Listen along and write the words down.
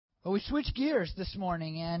Well, we switched gears this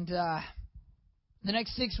morning, and the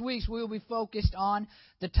next 6 weeks we will be focused on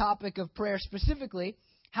the topic of prayer, specifically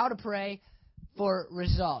how to pray for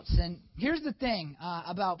results. And here's the thing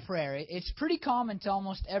about prayer. It's pretty common to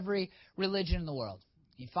almost every religion in the world.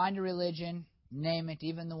 You find a religion, name it,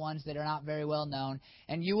 even the ones that are not very well known,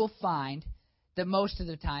 and you will find that most of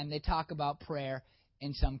the time they talk about prayer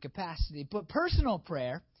in some capacity. But personal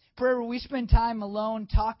prayer where we spend time alone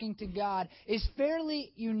talking to God, is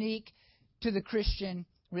fairly unique to the Christian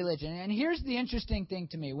religion. And here's the interesting thing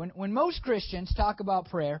to me. When most Christians talk about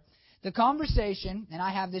prayer, the conversation, and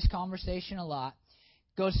I have this conversation a lot,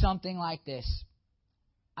 goes something like this.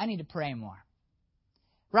 I need to pray more.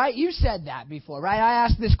 Right? You said that before, right? I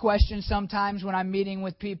ask this question sometimes when I'm meeting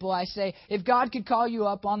with people. I say, if God could call you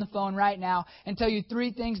up on the phone right now and tell you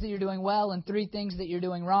 3 things that you're doing well and 3 things that you're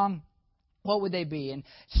doing wrong, what would they be? And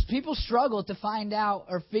people struggle to find out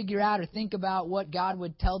or figure out or think about what God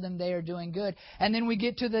would tell them they are doing good. And then we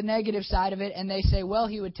get to the negative side of it and they say, well,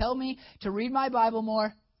 He would tell me to read my Bible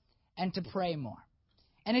more and to pray more.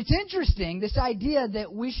 And it's interesting, this idea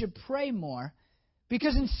that we should pray more,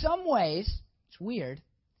 because in some ways, it's weird,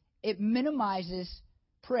 it minimizes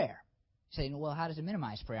prayer. Saying, well, how does it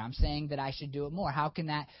minimize prayer? I'm saying that I should do it more. How can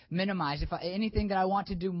that minimize? Anything that I want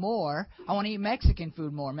to do more, I want to eat Mexican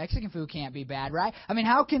food more. Mexican food can't be bad, right? I mean,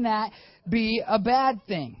 how can that be a bad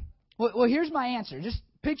thing? Well, here's my answer. Just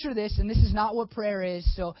picture this, and this is not what prayer is,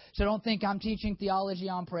 so don't think I'm teaching theology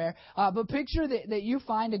on prayer. But picture that you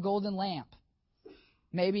find a golden lamp,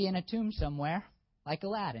 maybe in a tomb somewhere, like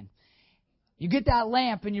Aladdin. You get that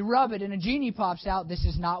lamp and you rub it and a genie pops out. This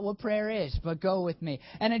is not what prayer is, but go with me.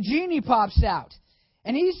 And a genie pops out.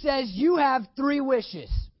 And he says, you have 3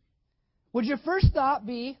 wishes. Would your first thought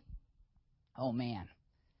be, oh man,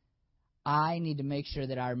 I need to make sure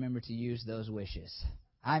that I remember to use those wishes.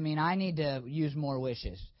 I need to use more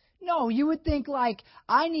wishes. No, you would think like,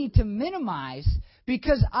 I need to minimize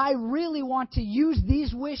because I really want to use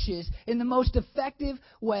these wishes in the most effective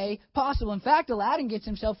way possible. In fact, Aladdin gets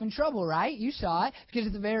himself in trouble, right? You saw it, because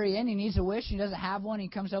at the very end he needs a wish, he doesn't have one, he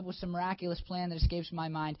comes up with some miraculous plan that escapes my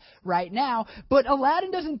mind right now. But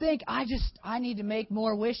Aladdin doesn't think, I need to make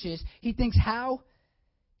more wishes. He thinks, how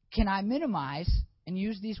can I minimize and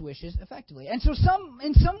use these wishes effectively? And so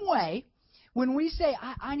in some way, when we say,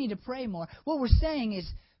 I need to pray more, what we're saying is,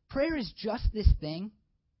 prayer is just this thing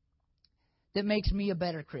that makes me a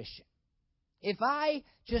better Christian. If I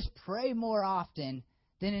just pray more often,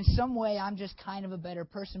 then in some way I'm just kind of a better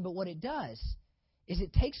person. But what it does is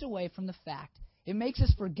it takes away from the fact, it makes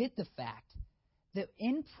us forget the fact that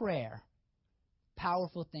in prayer,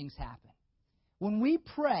 powerful things happen. When we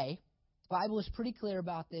pray, the Bible is pretty clear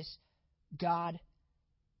about this, God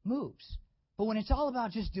moves. But when it's all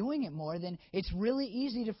about just doing it more, then it's really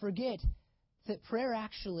easy to forget that prayer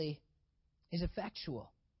actually is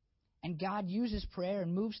effectual. And God uses prayer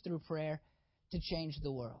and moves through prayer to change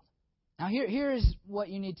the world. Now here is what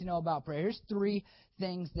you need to know about prayer. Here's 3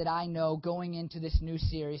 things that I know going into this new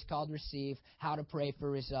series called Receive, How to Pray for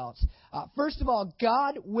Results. First of all,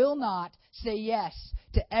 God will not say yes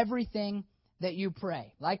to everything that you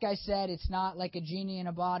pray. Like I said, it's not like a genie in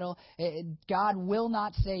a bottle. God will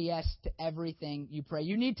not say yes to everything you pray.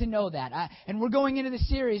 You need to know that. And we're going into the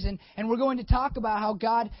series, and we're going to talk about how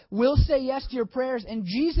God will say yes to your prayers. And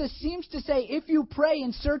Jesus seems to say if you pray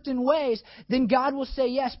in certain ways, then God will say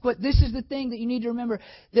yes. But this is the thing that you need to remember.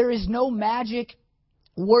 There is no magic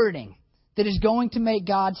wording that is going to make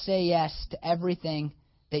God say yes to everything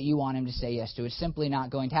that you want Him to say yes to. It's simply not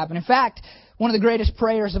going to happen. In fact, one of the greatest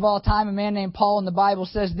prayers of all time, a man named Paul in the Bible,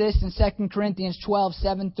 says this in 2 Corinthians 12,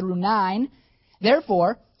 7 through 9.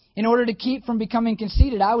 Therefore, in order to keep from becoming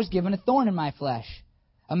conceited, I was given a thorn in my flesh,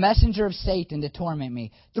 a messenger of Satan to torment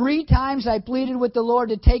me. 3 times I pleaded with the Lord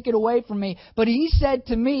to take it away from me, but He said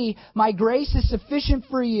to me, my grace is sufficient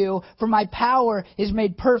for you, for my power is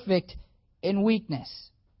made perfect in weakness.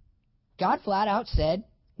 God flat out said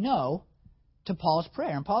no to Paul's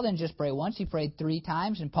prayer. And Paul didn't just pray once, he prayed 3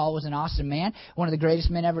 times, and Paul was an awesome man, one of the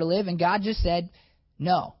greatest men ever to live, and God just said,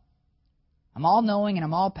 no. I'm all-knowing and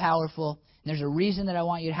I'm all-powerful, and there's a reason that I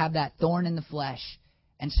want you to have that thorn in the flesh,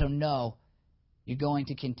 and so no, you're going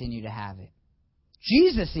to continue to have it.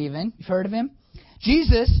 Jesus even, you've heard of Him?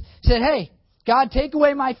 Jesus said, hey, God, take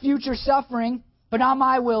away my future suffering, but not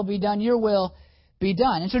my will be done, your will be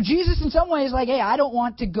done. And so Jesus in some ways is like, hey, I don't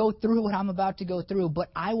want to go through what I'm about to go through,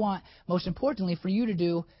 but I want, most importantly, for you to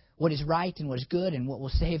do what is right and what is good and what will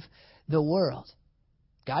save the world.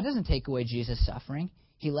 God doesn't take away Jesus' suffering.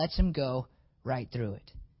 He lets Him go right through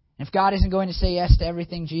it. And if God isn't going to say yes to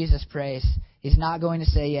everything Jesus prays, is not going to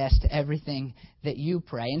say yes to everything that you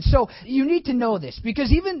pray. And so you need to know this,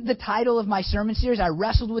 because even the title of my sermon series, I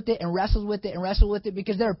wrestled with it and wrestled with it and wrestled with it,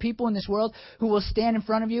 because there are people in this world who will stand in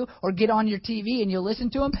front of you or get on your TV and you'll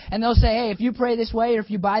listen to them and they'll say, hey, if you pray this way, or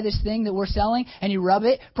if you buy this thing that we're selling and you rub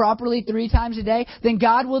it properly 3 times a day, then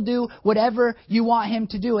God will do whatever you want Him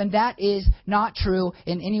to do. And that is not true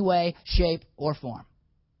in any way, shape, or form.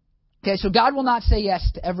 Okay, so God will not say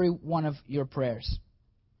yes to every one of your prayers.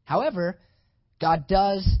 However, God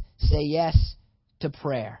does say yes to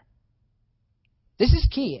prayer. This is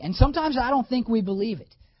key, and sometimes I don't think we believe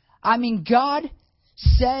it. I mean, God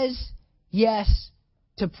says yes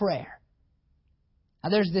to prayer. Now,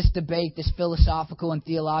 there's this debate, this philosophical and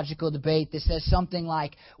theological debate that says something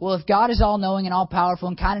like, well, if God is all-knowing and all-powerful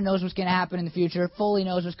and kind of knows what's going to happen in the future, fully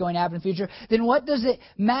knows what's going to happen in the future, then what does it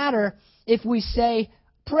matter if we say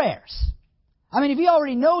prayers? I mean, if He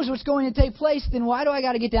already knows what's going to take place, then why do I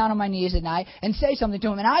got to get down on my knees at night and say something to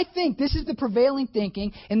Him? And I think this is the prevailing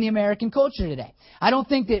thinking in the American culture today. I don't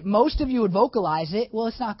think that most of you would vocalize it. Well,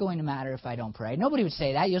 it's not going to matter if I don't pray. Nobody would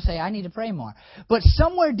say that. You'll say, I need to pray more. But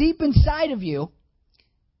somewhere deep inside of you,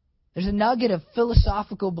 there's a nugget of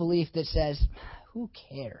philosophical belief that says, who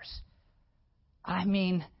cares? I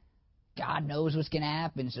mean, God knows what's going to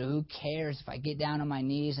happen, so who cares if I get down on my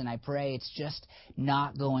knees and I pray? It's just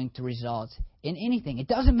not going to result in anything. It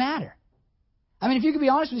doesn't matter. I mean, if you could be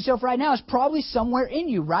honest with yourself right now, it's probably somewhere in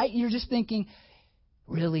you, right? You're just thinking,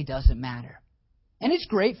 really doesn't matter. And it's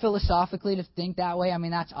great philosophically to think that way. I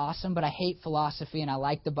mean, that's awesome, but I hate philosophy and I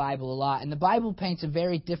like the Bible a lot. And the Bible paints a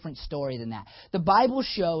very different story than that. The Bible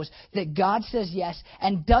shows that God says yes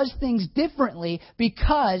and does things differently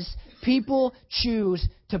because people choose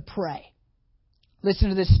to pray. Listen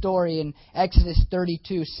to this story in Exodus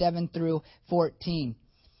 32, 7 through 14.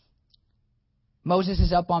 Moses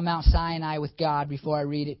is up on Mount Sinai with God before I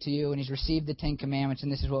read it to you, and he's received the 10 Commandments,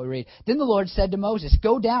 and this is what we read. Then the Lord said to Moses,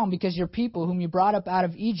 go down, because your people whom you brought up out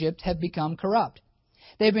of Egypt have become corrupt.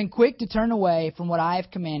 They have been quick to turn away from what I have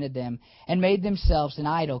commanded them, and made themselves an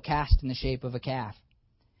idol cast in the shape of a calf.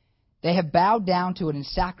 They have bowed down to it and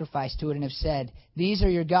sacrificed to it, and have said, these are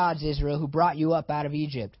your gods, Israel, who brought you up out of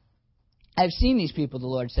Egypt. I have seen these people, the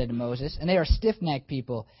Lord said to Moses, and they are stiff-necked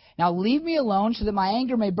people. Now leave me alone so that my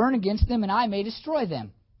anger may burn against them and I may destroy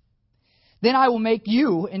them. Then I will make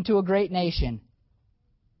you into a great nation.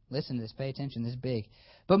 Listen to this. Pay attention. This is big.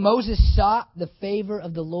 But Moses sought the favor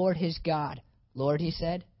of the Lord his God. Lord, he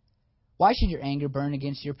said, why should your anger burn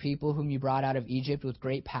against your people whom you brought out of Egypt with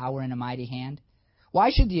great power and a mighty hand?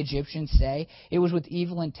 Why should the Egyptians say it was with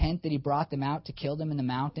evil intent that he brought them out to kill them in the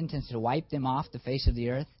mountains and to wipe them off the face of the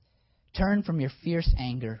earth? Turn from your fierce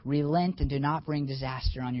anger, relent, and do not bring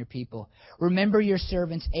disaster on your people. Remember your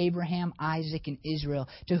servants Abraham, Isaac, and Israel,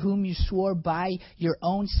 to whom you swore by your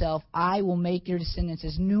own self, I will make your descendants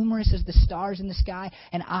as numerous as the stars in the sky,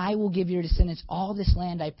 and I will give your descendants all this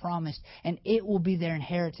land I promised, and it will be their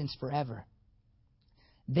inheritance forever.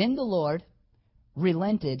 Then the Lord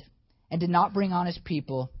relented and did not bring on his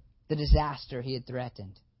people the disaster he had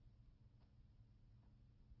threatened.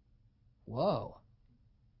 Whoa.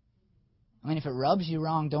 I mean, if it rubs you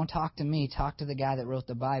wrong, don't talk to me. Talk to the guy that wrote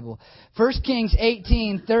the Bible. 1 Kings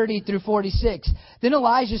 18, 30 through 46. Then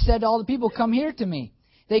Elijah said to all the people, come here to me.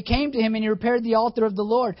 They came to him, and he repaired the altar of the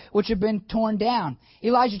Lord, which had been torn down.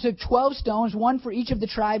 Elijah took 12 stones, one for each of the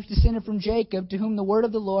tribes descended from Jacob, to whom the word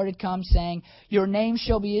of the Lord had come, saying, your name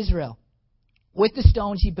shall be Israel. With the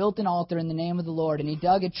stones he built an altar in the name of the Lord, and he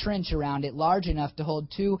dug a trench around it large enough to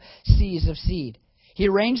hold 2 seahs of seed. He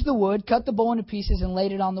arranged the wood, cut the bowl into pieces, and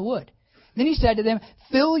laid it on the wood. Then he said to them,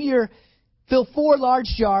 fill 4 large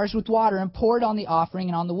jars with water and pour it on the offering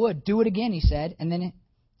and on the wood. Do it again, he said.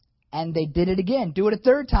 And they did it again. Do it a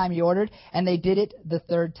third time, he ordered, and they did it the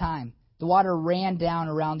third time. The water ran down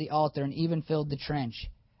around the altar and even filled the trench.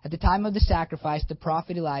 At the time of the sacrifice, the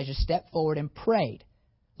prophet Elijah stepped forward and prayed,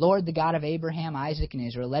 Lord, the God of Abraham, Isaac, and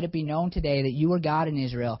Israel, let it be known today that you are God in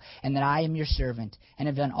Israel, and that I am your servant, and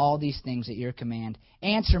have done all these things at your command.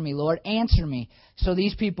 Answer me, Lord, answer me, so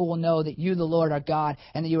these people will know that you, the Lord, are God,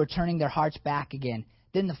 and that you are turning their hearts back again.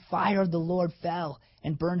 Then the fire of the Lord fell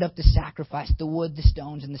and burned up the sacrifice, the wood, the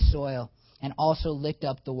stones, and the soil, and also licked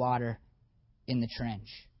up the water in the trench.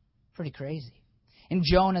 Pretty crazy. In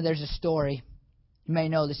Jonah, there's a story. You may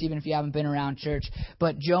know this even if you haven't been around church.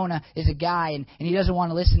 But Jonah is a guy, and he doesn't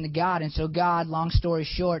want to listen to God. And so God, long story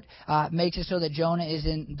short, makes it so that Jonah is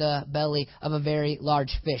in the belly of a very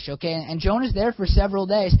large fish. Okay, and Jonah's there for several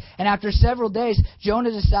days. And after several days,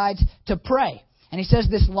 Jonah decides to pray. And he says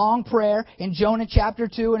this long prayer in Jonah chapter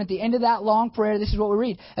 2. And at the end of that long prayer, this is what we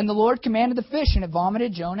read. And the Lord commanded the fish, and it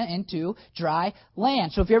vomited Jonah into dry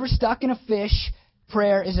land. So if you're ever stuck in a fish,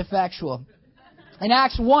 prayer is effectual. In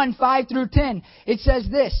Acts 1, 5 through 10, it says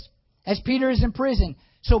this, as Peter is in prison.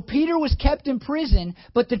 So Peter was kept in prison,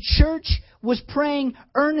 but the church was praying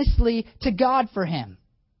earnestly to God for him.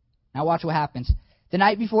 Now watch what happens. The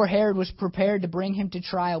night before Herod was prepared to bring him to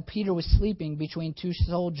trial, Peter was sleeping between two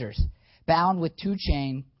soldiers, bound with two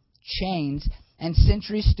chains, and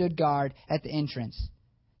sentries stood guard at the entrance.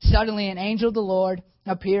 Suddenly an angel of the Lord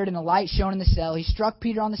appeared, and a light shone in the cell. He struck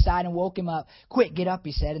Peter on the side and woke him up. "Quick, get up,"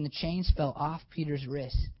 he said, and the chains fell off Peter's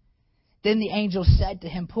wrists. Then the angel said to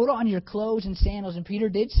him, "Put on your clothes and sandals," and Peter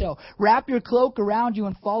did so. "Wrap your cloak around you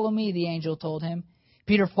and follow me," the angel told him.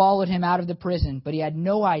 Peter followed him out of the prison, but he had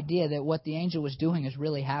no idea that what the angel was doing was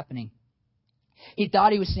really happening. He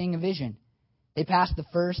thought he was seeing a vision. They passed the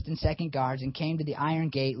first and second guards and came to the iron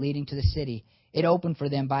gate leading to the city. It opened for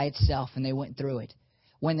them by itself, and they went through it.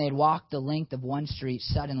 When they had walked the length of one street,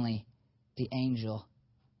 suddenly the angel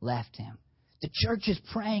left him. The church is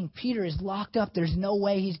praying. Peter is locked up. There's no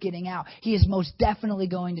way he's getting out. He is most definitely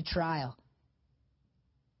going to trial.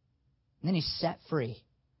 And then he's set free.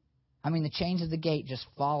 I mean, the chains of the gate just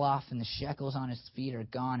fall off, and the shackles on his feet are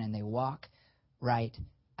gone, and they walk right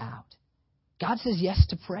out. God says yes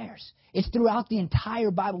to prayers. It's throughout the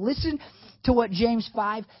entire Bible. Listen to what James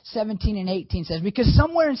 5, 17 and 18 says. Because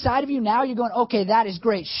somewhere inside of you now you're going, okay, that is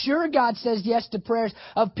great. Sure, God says yes to prayers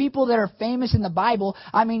of people that are famous in the Bible.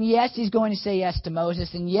 I mean, yes, he's going to say yes to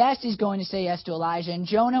Moses. And yes, he's going to say yes to Elijah. And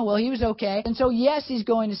Jonah, well, he was okay. And so yes, he's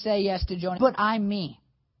going to say yes to Jonah. But I'm me.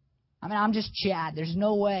 I mean, I'm just Chad. There's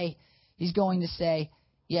no way he's going to say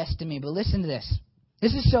yes to me. But listen to this.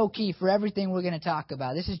 This is so key for everything we're going to talk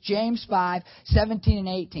about. This is James 5, 17 and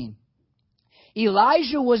 18.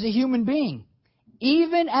 Elijah was a human being,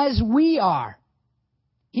 even as we are.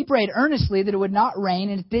 He prayed earnestly that it would not rain,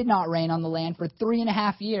 and it did not rain on the land for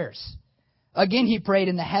 3.5 years. Again he prayed,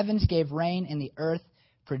 and the heavens gave rain, and the earth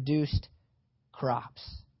produced crops.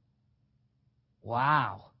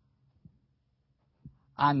 Wow.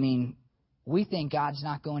 I mean, we think God's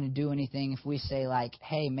not going to do anything if we say, like,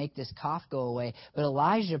 hey, make this cough go away. But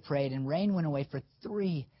Elijah prayed, and rain went away for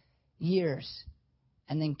 3 years,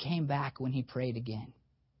 and then came back when he prayed again.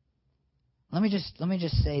 Let me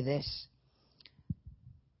just say this.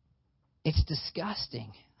 It's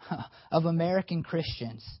disgusting of American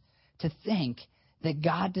Christians to think that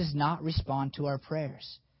God does not respond to our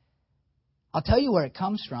prayers. I'll tell you where it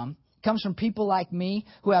comes from. It comes from people like me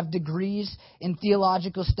who have degrees in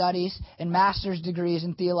theological studies and master's degrees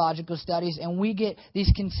in theological studies, and we get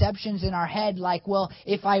these conceptions in our head like, well,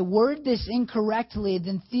 if I word this incorrectly,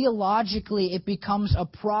 then theologically it becomes a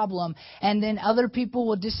problem, and then other people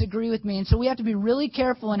will disagree with me. And so we have to be really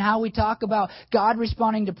careful in how we talk about God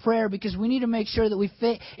responding to prayer, because we need to make sure that we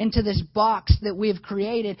fit into this box that we have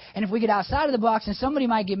created. And if we get outside of the box, and somebody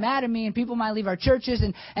might get mad at me, and people might leave our churches,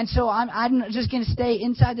 and so I'm just going to stay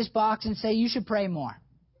inside this box and say, you should pray more.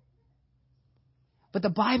 But the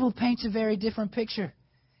Bible paints a very different picture.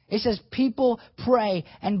 It says people pray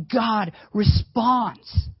and God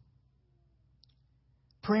responds.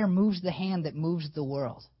 Prayer moves the hand that moves the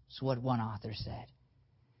world. That's what one author said.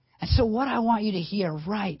 And so what I want you to hear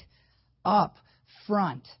right up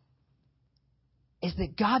front is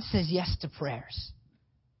that God says yes to prayers.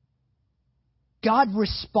 God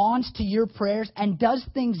responds to your prayers and does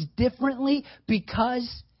things differently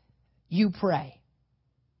because you pray.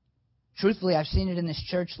 Truthfully, I've seen it in this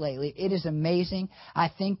church lately. It is amazing.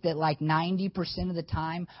 I think that like 90% of the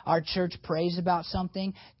time our church prays about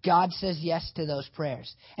something, God says yes to those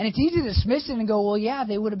prayers. And it's easy to dismiss it and go, well, yeah,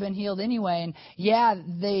 they would have been healed anyway. And yeah,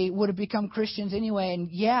 they would have become Christians anyway. And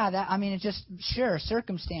yeah, it's just, sure,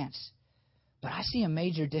 circumstance. But I see a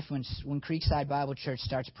major difference when Creekside Bible Church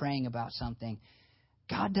starts praying about something.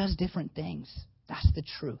 God does different things. That's the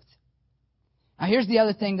truth. Now, here's the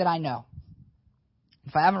other thing that I know.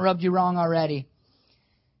 If I haven't rubbed you wrong already,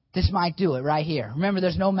 this might do it right here. Remember,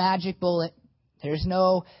 there's no magic bullet. There's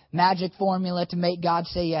no magic formula to make God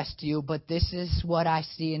say yes to you, but this is what I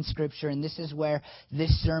see in Scripture, and this is where this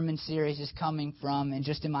sermon series is coming from, and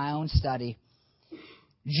just in my own study.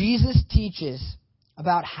 Jesus teaches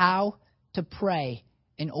about how to pray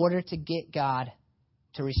in order to get God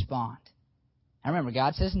to respond. Now remember,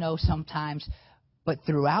 God says no sometimes. But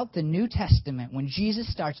throughout the New Testament, when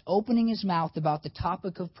Jesus starts opening his mouth about the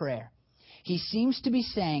topic of prayer, he seems to be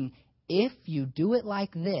saying, if you do it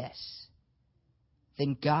like this,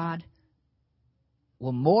 then God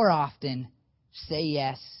will more often say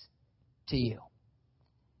yes to you.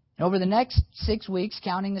 And over the next 6 weeks,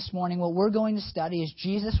 counting this morning, what we're going to study is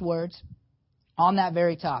Jesus' words on that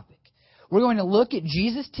very topic. We're going to look at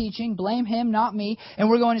Jesus' teaching, blame Him, not me, and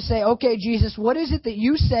we're going to say, okay, Jesus, what is it that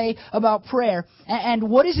you say about prayer? And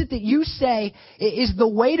what is it that you say is the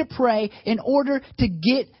way to pray in order to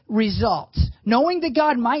get results? Knowing that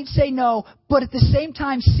God might say no, but at the same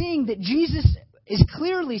time seeing that Jesus is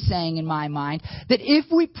clearly saying in my mind that if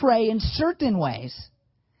we pray in certain ways,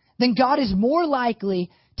 then God is more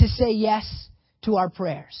likely to say yes to our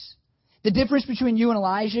prayers. The difference between you and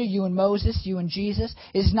Elijah, you and Moses, you and Jesus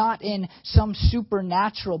is not in some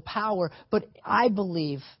supernatural power, but I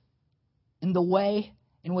believe in the way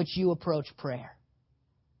in which you approach prayer.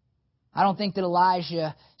 I don't think that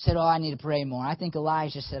Elijah said, I need to pray more. I think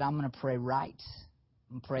Elijah said, I'm going to pray right.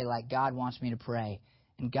 I'm going to pray like God wants me to pray.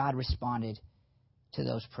 And God responded to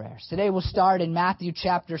those prayers. Today we'll start in Matthew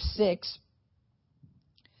chapter 6.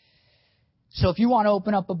 So if you want to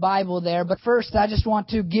open up a Bible there, but first I just want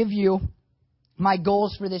to give you my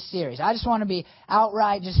goals for this series. I just want to be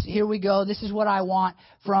outright, just here we go. This is what I want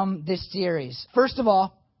from this series. First of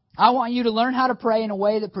all, I want you to learn how to pray in a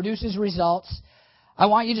way that produces results. I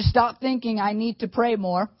want you to stop thinking I need to pray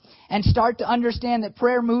more and start to understand that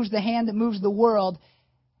prayer moves the hand that moves the world,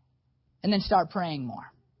 and then start praying more.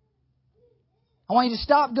 I want you to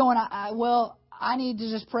stop going, I need to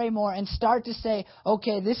just pray more, and start to say,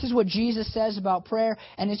 okay, this is what Jesus says about prayer,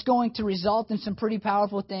 and it's going to result in some pretty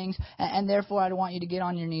powerful things, and therefore I want you to get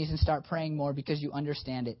on your knees and start praying more because you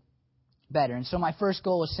understand it better. And so my first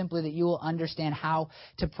goal is simply that you will understand how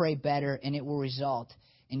to pray better, and it will result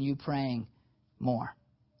in you praying more.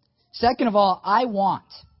 Second of all, I want,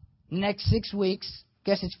 the next 6 weeks, I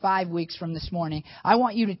guess it's 5 weeks from this morning, I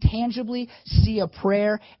want you to tangibly see a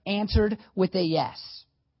prayer answered with a yes.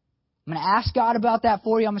 I'm going to ask God about that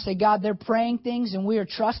for you. I'm going to say, God, they're praying things and we are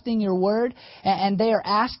trusting your word and they are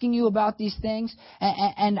asking you about these things.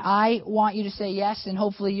 And I want you to say yes, and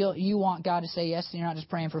hopefully you want God to say yes and you're not just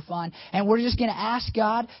praying for fun. And we're just going to ask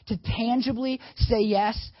God to tangibly say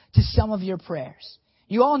yes to some of your prayers.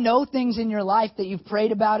 You all know things in your life that you've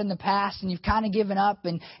prayed about in the past and you've kind of given up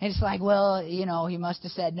and it's like, well, he must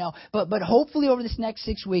have said no. But hopefully over this next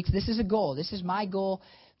 6 weeks, this is a goal. This is my goal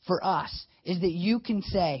for us, is that you can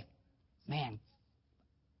say, man,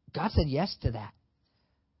 God said yes to that.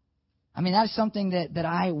 I mean, that's something that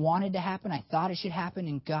I wanted to happen. I thought it should happen,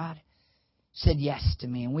 and God said yes to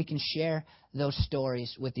me. And we can share those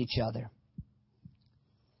stories with each other.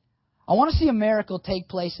 I want to see a miracle take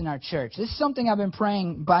place in our church. This is something I've been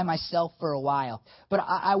praying by myself for a while. But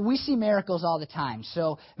we see miracles all the time,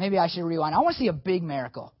 so maybe I should rewind. I want to see a big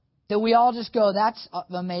miracle. That we all just go, that's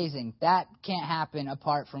amazing. That can't happen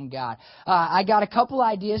apart from God. I got a couple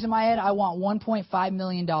ideas in my head. I want $1.5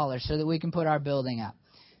 million so that we can put our building up.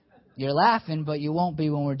 You're laughing, but you won't be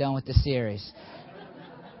when we're done with the series.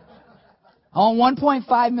 I want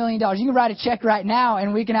 $1.5 million. You can write a check right now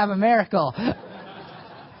and we can have a miracle.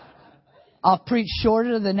 I'll preach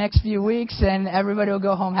shorter the next few weeks and everybody will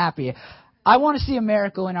go home happy. I want to see a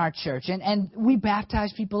miracle in our church. And we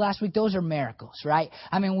baptized people last week. Those are miracles, right?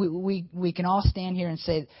 I mean, we can all stand here and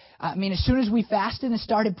say, as soon as we fasted and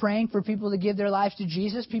started praying for people to give their lives to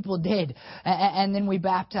Jesus, people did. And then we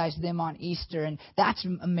baptized them on Easter. And that's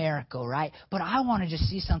a miracle, right? But I want to just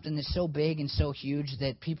see something that's so big and so huge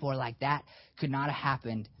that people are like, that could not have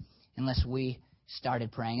happened unless we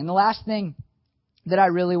started praying. And the last thing that I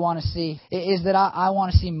really want to see is that I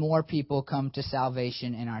want to see more people come to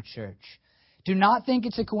salvation in our church. Do not think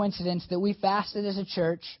it's a coincidence that we fasted as a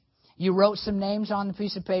church. You wrote some names on the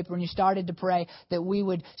piece of paper and you started to pray that we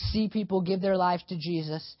would see people give their lives to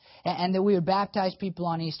Jesus and that we would baptize people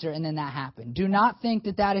on Easter, and then that happened. Do not think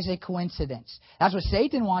that that is a coincidence. That's what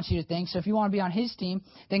Satan wants you to think. So if you want to be on his team,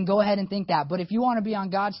 then go ahead and think that. But if you want to be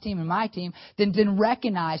on God's team and my team, then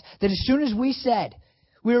recognize that as soon as we said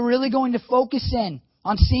we were really going to focus in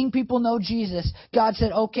on seeing people know Jesus, God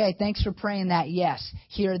said, okay, thanks for praying that. Yes,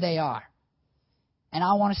 here they are. And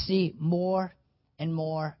I want to see more and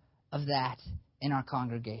more of that in our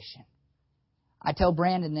congregation. I tell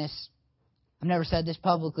Brandon this. I've never said this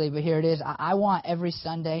publicly, but here it is. I want every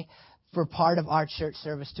Sunday for part of our church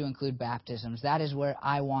service to include baptisms. That is what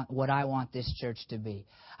I want this church to be.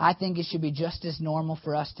 I think it should be just as normal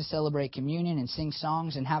for us to celebrate communion and sing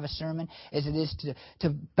songs and have a sermon as it is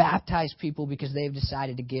to baptize people because they've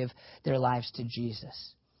decided to give their lives to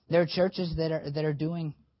Jesus. There are churches that are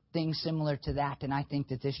doing things similar to that, and I think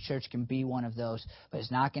that this church can be one of those. But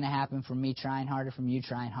it's not going to happen from me trying harder, from you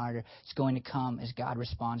trying harder. It's going to come as God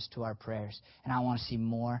responds to our prayers, and I want to see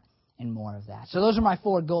more and more of that. So those are my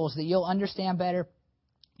 4 goals: that you'll understand better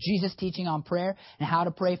Jesus' teaching on prayer and how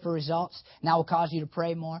to pray for results, and that will cause you to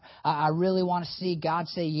pray more. I really want to see God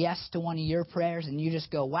say yes to one of your prayers, and you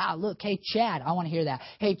just go, wow, look, hey, Chad, I want to hear that.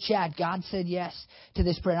 Hey, Chad, God said yes to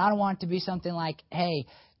this prayer. And I don't want it to be something like, hey,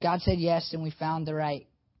 God said yes, and we found the right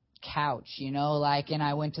couch, and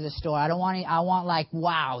I went to the store. I want like,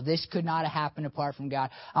 wow, this could not have happened apart from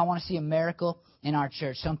God. I want to see a miracle in our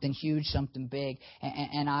church, something huge, something big,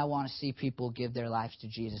 and I want to see people give their lives to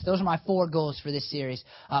Jesus. Those are my 4 goals for this series.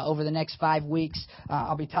 Over the next 5 weeks,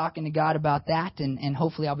 I'll be talking to God about that, and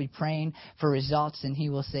hopefully I'll be praying for results, and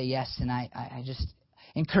He will say yes, and I just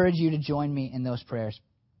encourage you to join me in those prayers.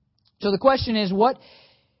 So the question is, what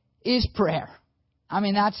is prayer? I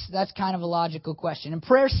mean, that's kind of a logical question. And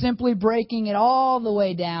prayer, simply breaking it all the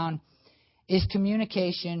way down, is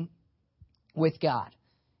communication with God.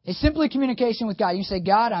 It's simply communication with God. You can say,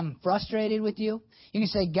 God, I'm frustrated with you. You can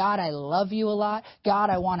say, God, I love you a lot. God,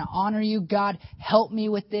 I want to honor you. God, help me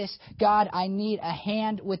with this. God, I need a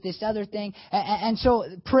hand with this other thing. And so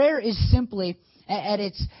prayer is simply, at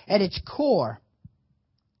its core,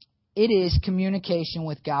 it is communication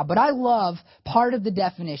with God. But I love part of the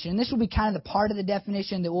definition, and this will be kind of the part of the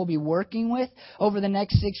definition that we'll be working with over the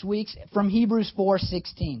next 6 weeks, from Hebrews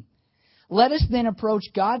 4:16. Let us then approach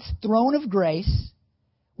God's throne of grace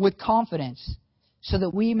with confidence, so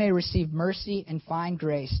that we may receive mercy and find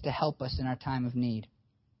grace to help us in our time of need.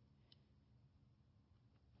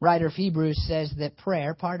 Writer of Hebrews says that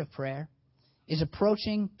prayer, part of prayer, is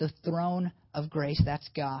approaching the throne of grace, that's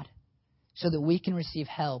God, so that we can receive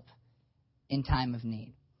help in time of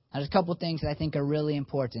need. Now, there's a couple things that I think are really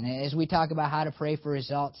important as we talk about how to pray for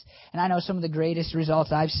results. And I know some of the greatest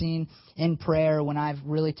results I've seen in prayer when I've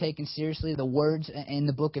really taken seriously the words in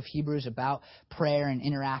the book of Hebrews about prayer and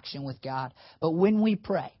interaction with God. But when we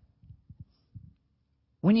pray,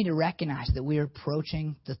 we need to recognize that we are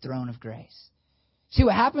approaching the throne of grace. See,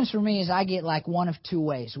 what happens for me is I get like one of 2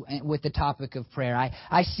 ways with the topic of prayer.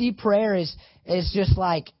 I see prayer as just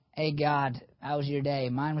like, hey, God, how was your day?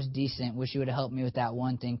 Mine was decent. Wish you would have helped me with that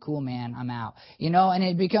one thing. Cool, man. I'm out. And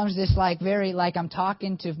it becomes this very I'm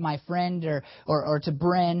talking to my friend or to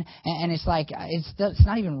Bryn, and it's like it's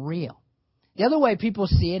not even real. The other way people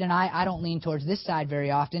see it, and I don't lean towards this side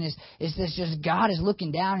very often, is this just God is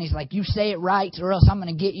looking down and He's like, you say it right or else I'm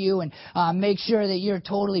going to get you, and make sure that you're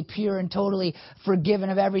totally pure and totally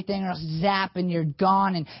forgiven of everything, or else zap and you're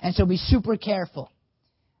gone, and so be super careful.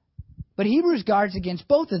 But Hebrews guards against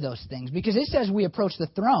both of those things, because it says we approach the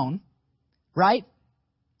throne, right?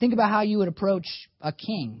 Think about how you would approach a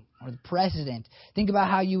king or the president. Think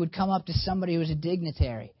about how you would come up to somebody who's a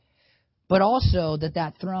dignitary. But also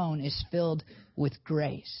that throne is filled with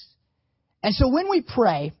grace. And so when we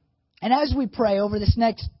pray, and as we pray over this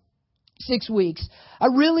next 6 weeks,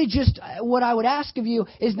 what I would ask of you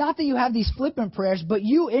is not that you have these flippant prayers, but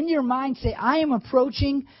you in your mind say, I am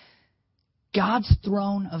approaching God's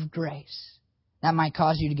throne of grace. That might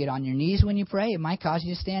cause you to get on your knees when you pray. It might cause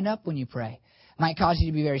you to stand up when you pray. It might cause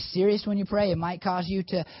you to be very serious when you pray. It might cause you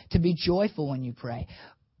to be joyful when you pray.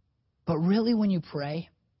 But really, when you pray,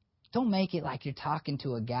 don't make it like you're talking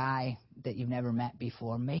to a guy that you've never met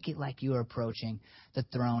before. Make it like you are approaching the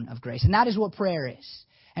throne of grace. And that is what prayer is.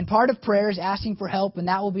 And part of prayer is asking for help, and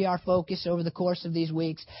that will be our focus over the course of these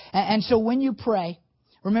weeks. And so when you pray,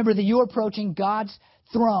 remember that you're approaching God's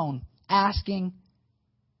throne, asking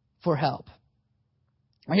for help.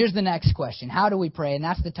 Now, here's the next question. How do we pray? And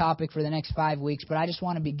that's the topic for the next 5 weeks. But I just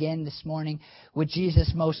want to begin this morning with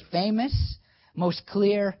Jesus' most famous, most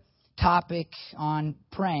clear topic on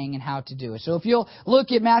praying and how to do it. So if you'll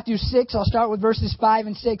look at Matthew 6, I'll start with verses 5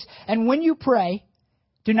 and 6. And when you pray,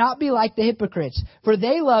 do not be like the hypocrites, for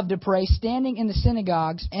they love to pray standing in the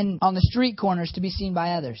synagogues and on the street corners to be seen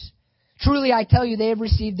by others. Truly, I tell you, they have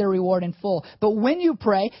received their reward in full. But when you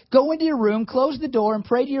pray, go into your room, close the door, and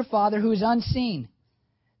pray to your Father who is unseen.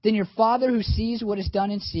 Then your Father who sees what is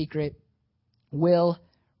done in secret will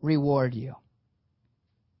reward you.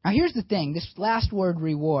 Now, here's the thing. This last word,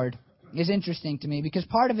 reward, is interesting to me because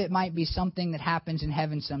part of it might be something that happens in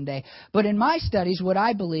heaven someday. But in my studies, what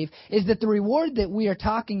I believe is that the reward that we are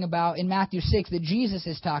talking about in Matthew 6, that Jesus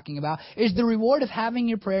is talking about, is the reward of having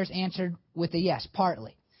your prayers answered with a yes,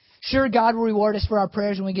 partly. Sure, God will reward us for our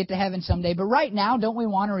prayers when we get to heaven someday, but right now, don't we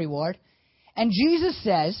want a reward? And Jesus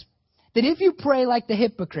says that if you pray like the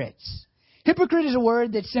hypocrites, hypocrite is a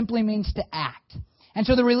word that simply means to act. And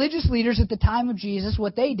so the religious leaders at the time of Jesus,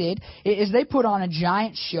 what they did is they put on a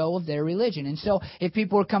giant show of their religion. And so if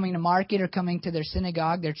people were coming to market or coming to their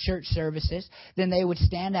synagogue, their church services, then they would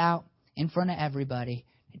stand out in front of everybody,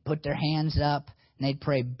 they'd put their hands up, and they'd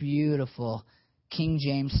pray beautiful King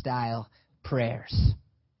James style prayers.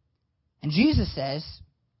 And Jesus says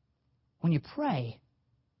when you pray,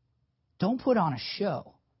 don't put on a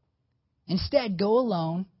show. Instead, go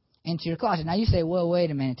alone into your closet. Now you say, well,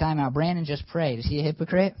 wait a minute, time out. Brandon just prayed. Is he a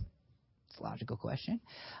hypocrite? It's a logical question.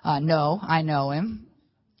 No, I know him.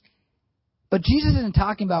 But Jesus isn't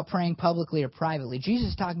talking about praying publicly or privately. Jesus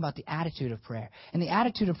is talking about the attitude of prayer. And the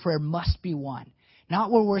attitude of prayer must be one.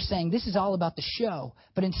 Not where we're saying this is all about the show,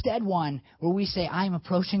 but instead one where we say, I am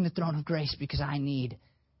approaching the throne of grace because I need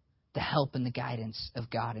the help and the guidance of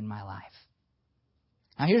God in my life.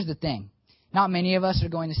 Now here's the thing. Not many of us are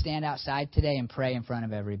going to stand outside today and pray in front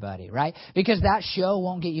of everybody, right? Because that show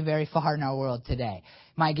won't get you very far in our world today.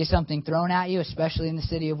 It might get something thrown at you, especially in the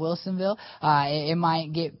city of Wilsonville. It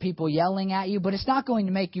might get people yelling at you, but it's not going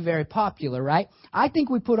to make you very popular, right? I think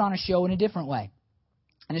we put on a show in a different way.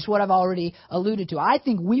 And it's what I've already alluded to. I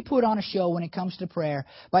think we put on a show when it comes to prayer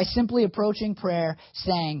by simply approaching prayer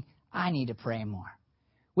saying, I need to pray more.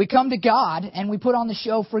 We come to God and we put on the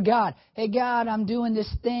show for God. Hey, God, I'm doing this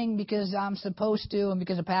thing because I'm supposed to and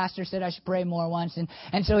because a pastor said I should pray more once.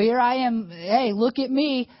 And so here I am. Hey, look at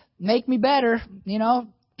me. Make me better.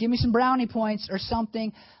 Give me some brownie points or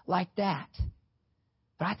something like that.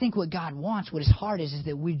 But I think what God wants, what his heart is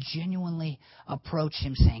that we genuinely approach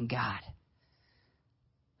him saying, God,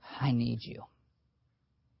 I need you.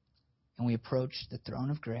 And we approach the throne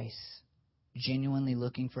of grace, genuinely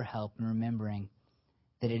looking for help and remembering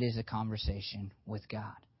that it is a conversation with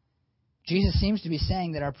God. Jesus seems to be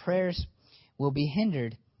saying that our prayers will be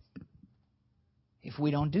hindered if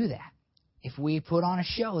we don't do that. If we put on a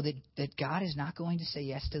show that God is not going to say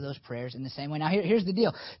yes to those prayers in the same way. Now, here's the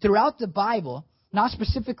deal. Throughout the Bible, not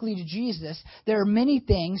specifically to Jesus, there are many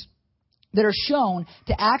things that are shown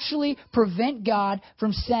to actually prevent God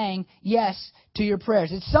from saying yes to your prayers.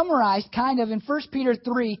 It's summarized kind of in 1 Peter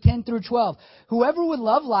 3, 10 through 12. Whoever would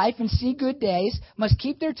love life and see good days must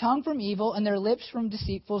keep their tongue from evil and their lips from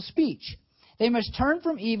deceitful speech. They must turn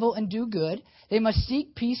from evil and do good. They must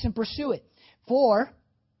seek peace and pursue it. For,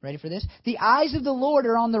 ready for this? The eyes of the Lord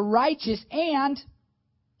are on the righteous and,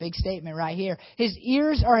 big statement right here, his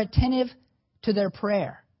ears are attentive to their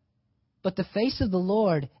prayer. But the face of the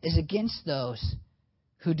Lord is against those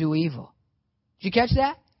who do evil. Did you catch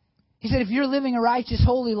that? He said if you're living a righteous,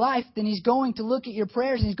 holy life, then he's going to look at your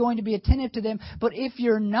prayers and he's going to be attentive to them. But if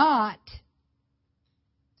you're not,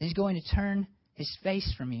 then he's going to turn his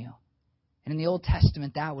face from you. And in the Old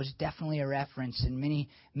Testament, that was definitely a reference in many,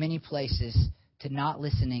 many places to not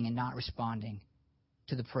listening and not responding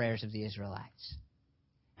to the prayers of the Israelites.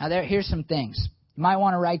 Now, here's some things. You might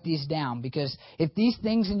want to write these down because if these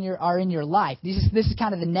things are in your life, this is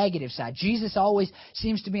kind of the negative side. Jesus always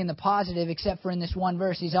seems to be in the positive, except for in this one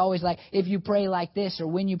verse. He's always like, if you pray like this, or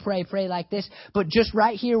when you pray like this. But just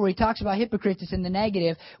right here where he talks about hypocrites, it's in the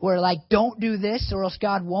negative, where like, don't do this or else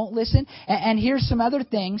God won't listen. And here's some other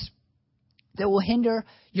things that will hinder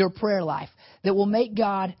your prayer life, that will make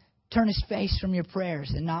God turn his face from your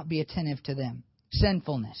prayers and not be attentive to them.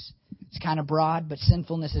 Sinfulness. It's kind of broad, but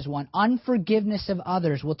sinfulness is one. Unforgiveness of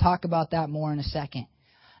others. We'll talk about that more in a second.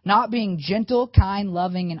 Not being gentle, kind,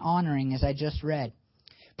 loving, and honoring, as I just read.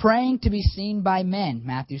 Praying to be seen by men,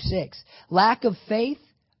 Matthew 6. Lack of faith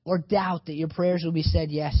or doubt that your prayers will be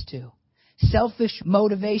said yes to. Selfish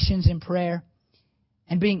motivations in prayer.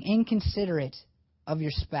 And being inconsiderate of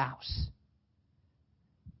your spouse.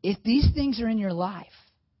 If these things are in your life,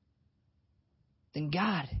 then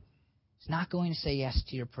God is not going to say yes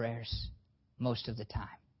to your prayers most of the time.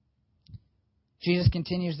 Jesus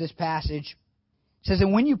continues this passage. It says,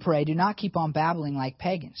 and when you pray, do not keep on babbling like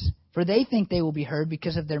pagans, for they think they will be heard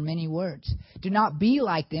because of their many words. Do not be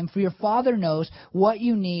like them, for your Father knows what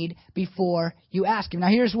you need before you ask Him. Now,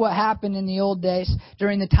 here's what happened in the old days.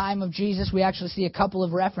 During the time of Jesus, we actually see a couple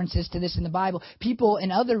of references to this in the Bible. People in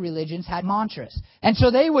other religions had mantras. And so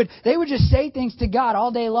they would just say things to God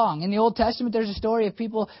all day long. In the Old Testament, there's a story of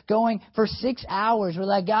people going for 6 hours. We're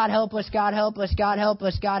like, God help us, God help us, God help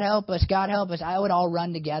us, God help us, God help us. I would all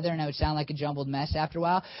run together and it would sound like a jumbled mess after a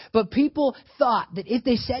while. But people thought that if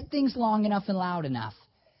they said things long enough and loud enough,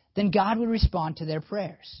 then God would respond to their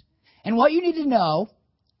prayers. And what you need to know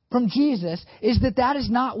from Jesus is that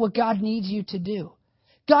is not what God needs you to do.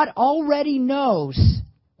 God already knows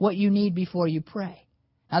what you need before you pray.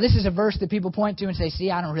 Now, this is a verse that people point to and say,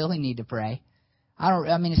 see, I don't really need to pray.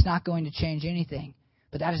 It's not going to change anything.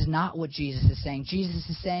 But that is not what Jesus is saying. Jesus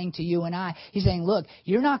is saying to you and I, He's saying, look,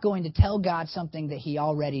 you're not going to tell God something that He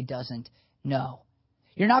already doesn't know.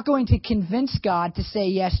 You're not going to convince God to say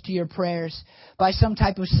yes to your prayers by some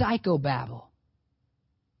type of psychobabble.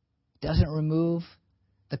 It doesn't remove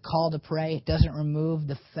the call to pray. It doesn't remove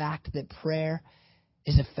the fact that prayer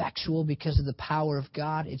is effectual because of the power of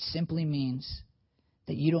God. It simply means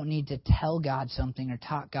that you don't need to tell God something or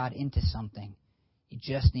talk God into something. You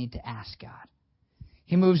just need to ask God.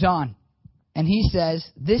 He moves on, and he says,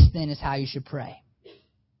 this then is how you should pray.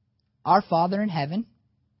 Our Father in heaven,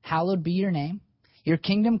 hallowed be your name. Your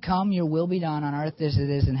kingdom come, your will be done on earth as it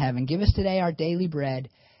is in heaven. Give us today our daily bread,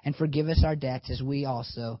 and forgive us our debts as we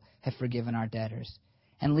also have forgiven our debtors.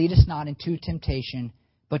 And lead us not into temptation,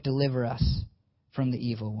 but deliver us from the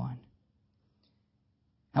evil one.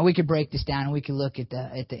 Now, we could break this down and we could look at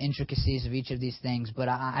the intricacies of each of these things, but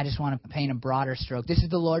I just want to paint a broader stroke. This is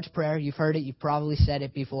the Lord's Prayer. You've heard it. You've probably said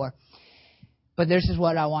it before. But this is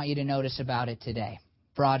what I want you to notice about it today.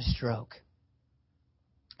 Broad stroke.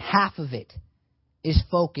 Half of it is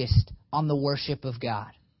focused on the worship of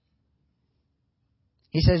God.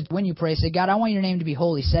 He says, when you pray, say, God, I want your name to be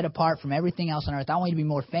holy, set apart from everything else on earth. I want you to be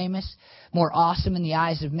more famous, more awesome in the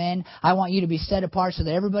eyes of men. I want you to be set apart so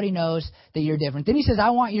that everybody knows that you're different. Then he says, I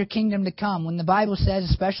want your kingdom to come. When the Bible says,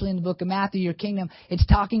 especially in the book of Matthew, your kingdom, it's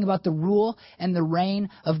talking about the rule and the reign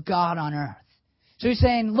of God on earth. So he's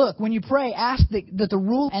saying, look, when you pray, ask that the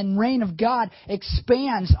rule and reign of God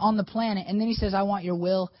expands on the planet. And then he says, I want your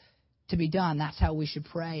will to be done. That's how we should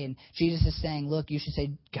pray. And Jesus is saying, look, you should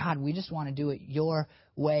say, God, we just want to do it your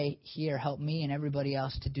way here. Help me and everybody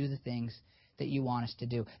else to do the things that you want us to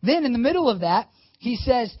do. Then in the middle of that, he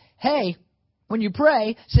says, hey, when you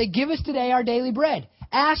pray, say, give us today our daily bread.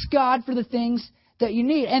 Ask God for the things that you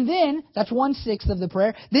need. And then, that's 1/6 of the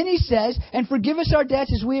prayer. Then he says, and forgive us our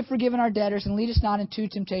debts as we have forgiven our debtors, and lead us not into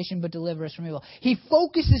temptation, but deliver us from evil. He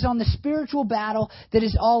focuses on the spiritual battle that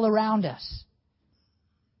is all around us.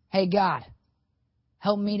 Hey, God,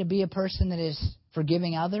 help me to be a person that is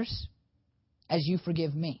forgiving others as you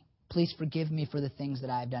forgive me. Please forgive me for the things that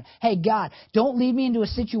I have done. Hey, God, don't lead me into a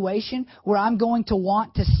situation where I'm going to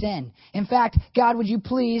want to sin. In fact, God, would you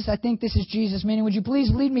please, I think this is Jesus meaning, would you please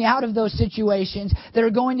lead me out of those situations that are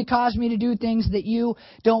going to cause me to do things that you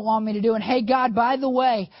don't want me to do. And hey, God, by the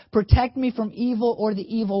way, protect me from evil or the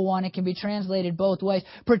evil one. It can be translated both ways.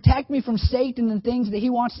 Protect me from Satan and things that he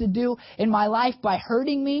wants to do in my life by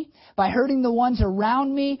hurting me, by hurting the ones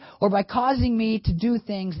around me, or by causing me to do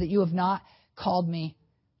things that you have not called me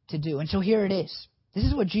to do. And so here it is. This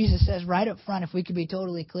is what Jesus says right up front, if we could be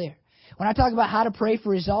totally clear. When I talk about how to pray for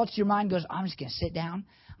results, your mind goes, I'm just going to sit down.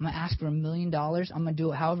 I'm going to ask for $1 million. I'm going to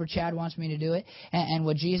do it however Chad wants me to do it. And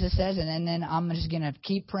what Jesus says, and then I'm just going to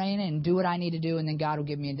keep praying and do what I need to do, and then God will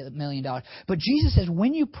give me $1 million. But Jesus says,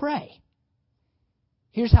 when you pray,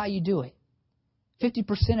 here's how you do it.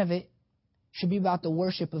 50% of it should be about the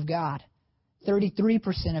worship of God. 33%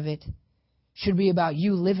 of it should be about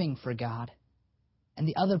you living for God. And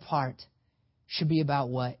the other part should be about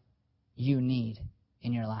what you need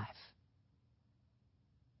in your life.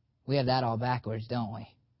 We have that all backwards, don't we?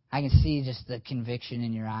 I can see just the conviction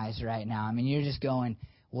in your eyes right now. I mean, you're just going,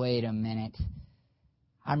 wait a minute.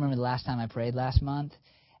 I remember the last time I prayed last month,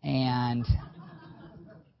 and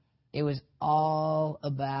it was all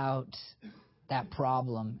about that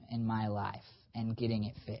problem in my life and getting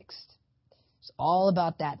it fixed. It's all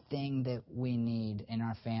about that thing that we need in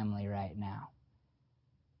our family right now.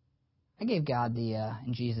 I gave God the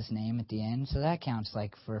in Jesus' name at the end, so that counts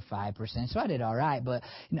like for 5%. So I did all right. But,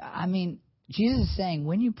 I mean, Jesus is saying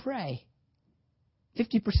when you pray,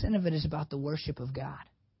 50% of it is about the worship of God.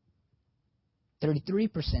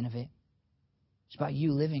 33% of it is about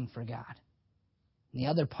you living for God. And the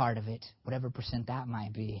other part of it, whatever percent that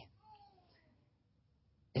might be,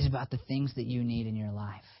 is about the things that you need in your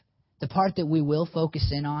life. The part that we will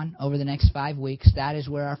focus in on over the next 5 weeks, that is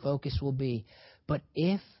where our focus will be. But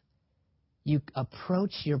if you approach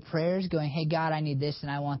your prayers going, hey, God, I need this and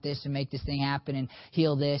I want this and make this thing happen and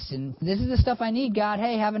heal this. And this is the stuff I need, God.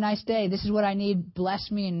 Hey, have a nice day. This is what I need. Bless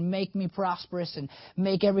me and make me prosperous and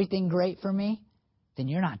make everything great for me. Then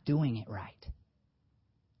you're not doing it right.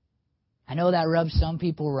 I know that rubs some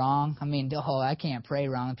people wrong. I mean, I can't pray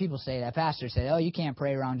wrong. And people say that. Pastors say, you can't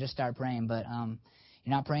pray wrong. Just start praying. But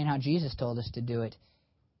you're not praying how Jesus told us to do it.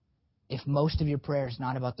 If most of your prayer is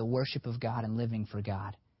not about the worship of God and living for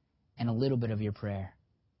God, and a little bit of your prayer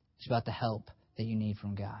is about the help that you need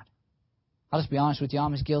from God. I'll just be honest with you.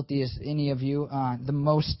 I'm as guilty as any of you. The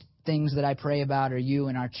most things that I pray about are you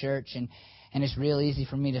and our church. And it's real easy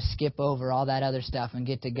for me to skip over all that other stuff and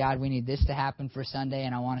get to God, we need this to happen for Sunday,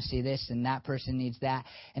 and I want to see this, and that person needs that.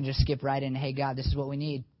 And just skip right into, hey, God, this is what we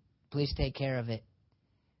need. Please take care of it.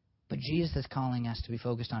 But Jesus is calling us to be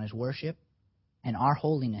focused on His worship and our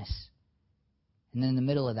holiness. And then in the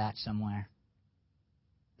middle of that somewhere,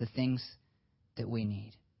 the things that we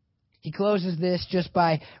need. He closes this just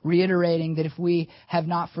by reiterating that if we have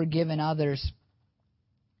not forgiven others,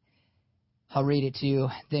 I'll read it to you.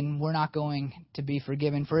 Then we're not going to be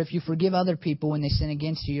forgiven. For if you forgive other people when they sin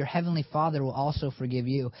against you, your heavenly Father will also forgive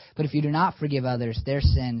you. But if you do not forgive others their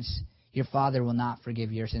sins, your Father will not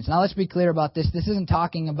forgive your sins. Now let's be clear about this. This isn't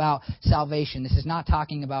talking about salvation. This is not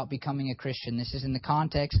talking about becoming a Christian. This is in the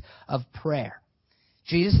context of prayer.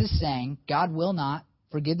 Jesus is saying God will not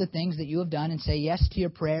forgive the things that you have done and say yes to your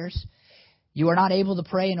prayers. You are not able to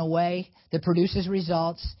pray in a way that produces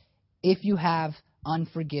results if you have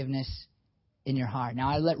unforgiveness in your heart. Now,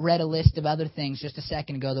 I read a list of other things just a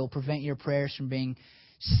second ago that will prevent your prayers from being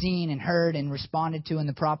seen and heard and responded to in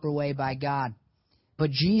the proper way by God.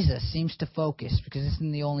 But Jesus seems to focus, because this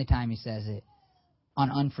isn't the only time he says it,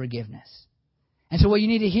 on unforgiveness. And so what you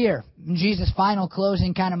need to hear in Jesus' final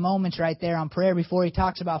closing kind of moments right there on prayer before he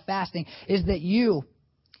talks about fasting is that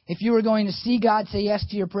if you are going to see God say yes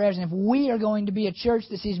to your prayers, and if we are going to be a church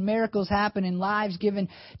that sees miracles happen and lives given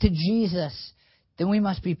to Jesus, then we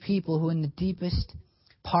must be people who in the deepest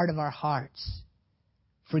part of our hearts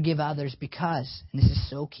forgive others because, and this is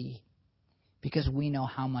so key, because we know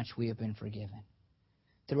how much we have been forgiven.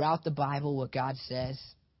 Throughout the Bible, what God says,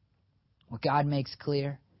 what God makes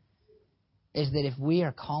clear, is that if we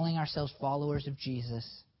are calling ourselves followers of Jesus,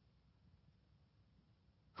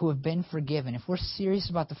 who have been forgiven, if we're serious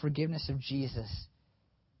about the forgiveness of Jesus,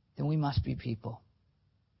 then we must be people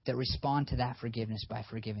that respond to that forgiveness by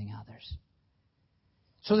forgiving others.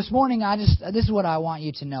 So this morning, this is what I want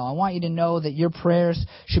you to know. I want you to know that your prayers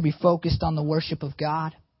should be focused on the worship of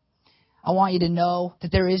God. I want you to know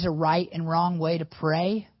that there is a right and wrong way to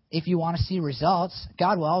pray if you want to see results.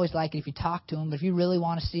 God will always like it if you talk to Him, but if you really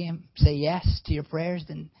want to see Him say yes to your prayers,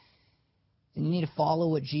 then you need to follow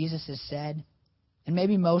what Jesus has said. And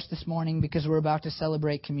maybe most this morning, because we're about to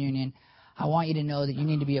celebrate communion, I want you to know that you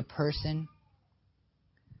need to be a person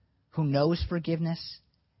who knows forgiveness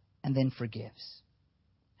and then forgives.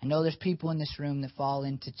 I know there's people in this room that fall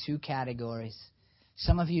into two categories.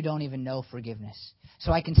 Some of you don't even know forgiveness.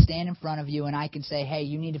 So I can stand in front of you and I can say, hey,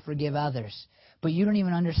 you need to forgive others. But you don't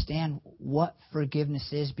even understand what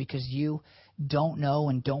forgiveness is because you don't know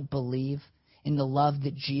and don't believe in the love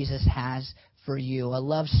that Jesus has for you. A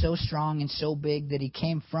love so strong and so big that He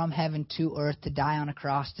came from heaven to earth to die on a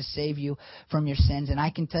cross to save you from your sins. And I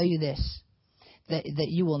can tell you this, that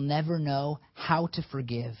you will never know how to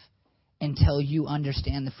forgive until you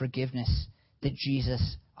understand the forgiveness that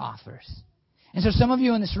Jesus offers. And so some of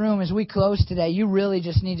you in this room, as we close today, you really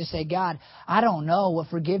just need to say, God, I don't know what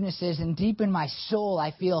forgiveness is. And deep in my soul,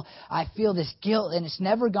 I feel this guilt and it's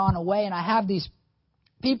never gone away. And I have these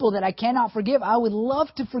people that I cannot forgive. I would love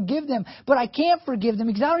to forgive them, but I can't forgive them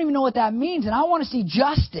because I don't even know what that means. And I want to see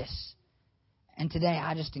justice. And today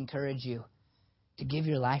I just encourage you to give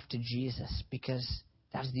your life to Jesus because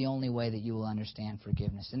that's the only way that you will understand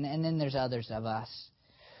forgiveness. And then there's others of us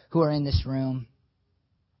who are in this room.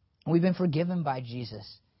 We've been forgiven by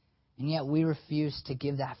Jesus, and yet we refuse to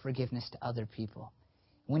give that forgiveness to other people.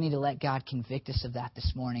 We need to let God convict us of that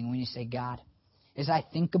this morning. When you say, God, as I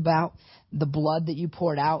think about the blood that you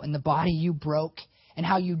poured out and the body you broke and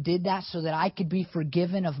how you did that so that I could be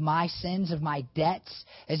forgiven of my sins, of my debts,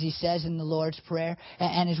 as He says in the Lord's Prayer,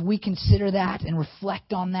 and as we consider that and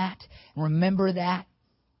reflect on that and remember that,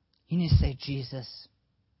 you need to say, Jesus,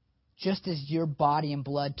 just as your body and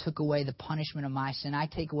blood took away the punishment of my sin, I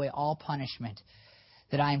take away all punishment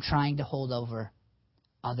that I am trying to hold over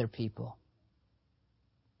other people.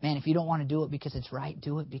 Man, if you don't want to do it because it's right,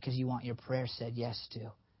 do it because you want your prayer said yes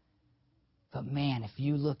to. But man, if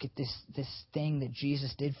you look at this thing that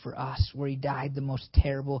Jesus did for us, where He died the most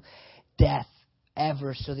terrible death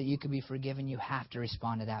ever so that you could be forgiven, you have to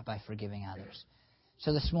respond to that by forgiving others.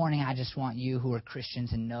 So this morning, I just want you who are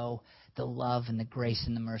Christians and know the love and the grace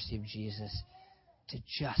and the mercy of Jesus to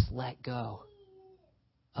just let go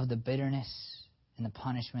of the bitterness and the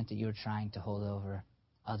punishment that you're trying to hold over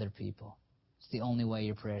other people. It's the only way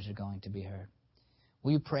your prayers are going to be heard.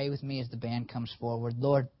 Will you pray with me as the band comes forward?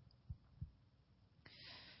 Lord,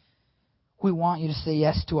 we want you to say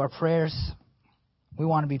yes to our prayers. We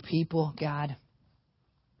want to be people, God.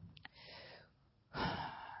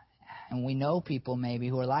 And we know people maybe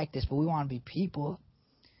who are like this, but we want to be people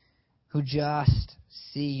who just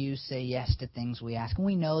see you say yes to things we ask. And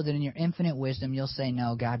we know that in your infinite wisdom, you'll say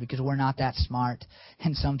no, God, because we're not that smart.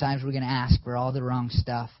 And sometimes we're going to ask for all the wrong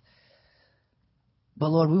stuff. But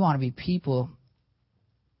Lord, we want to be people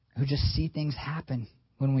who just see things happen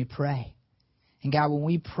when we pray. And God, when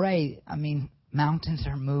we pray, mountains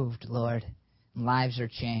are moved, Lord. And lives are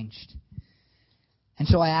changed. And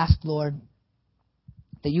so I ask, Lord,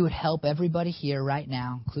 that you would help everybody here right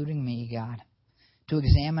now, including me, God, to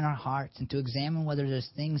examine our hearts and to examine whether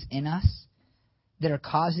there's things in us that are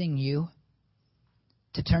causing you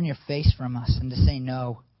to turn your face from us and to say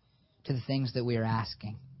no to the things that we are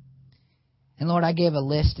asking. And Lord, I gave a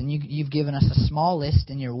list, and you've given us a small list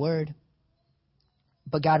in your word.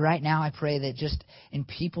 But God, right now I pray that just in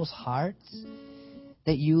people's hearts,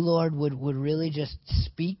 that you, Lord, would really just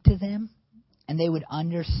speak to them, and they would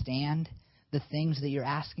understand the things that you're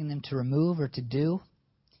asking them to remove or to do.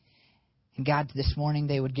 And God, this morning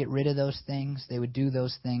they would get rid of those things. They would do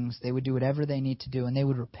those things. They would do whatever they need to do, and they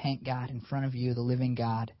would repent, God, in front of you, the living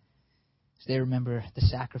God, as they remember the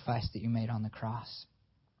sacrifice that you made on the cross.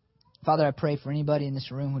 Father, I pray for anybody in this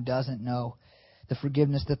room who doesn't know the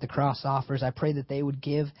forgiveness that the cross offers. I pray that they would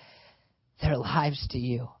give their lives to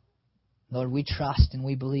you. Lord, we trust and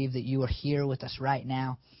we believe that you are here with us right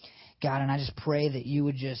now, God, and I just pray that you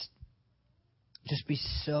would just be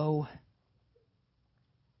so,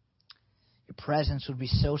 your presence would be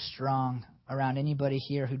so strong around anybody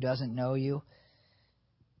here who doesn't know you,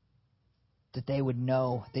 that they would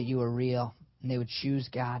know that you are real, and they would choose,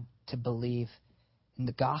 God, to believe in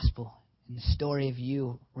the gospel, in the story of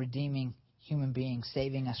you redeeming human beings,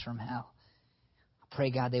 saving us from hell. I pray,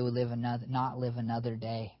 God, they would not live another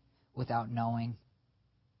day without knowing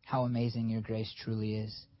how amazing your grace truly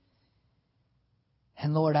is.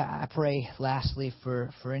 And Lord, I pray lastly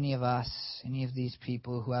for any of us, any of these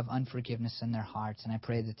people who have unforgiveness in their hearts, and I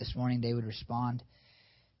pray that this morning they would respond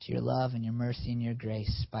to your love and your mercy and your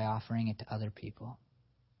grace by offering it to other people.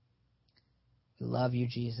 We love you,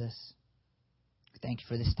 Jesus. Thank you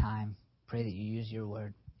for this time. Pray that you use your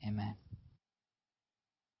word. Amen.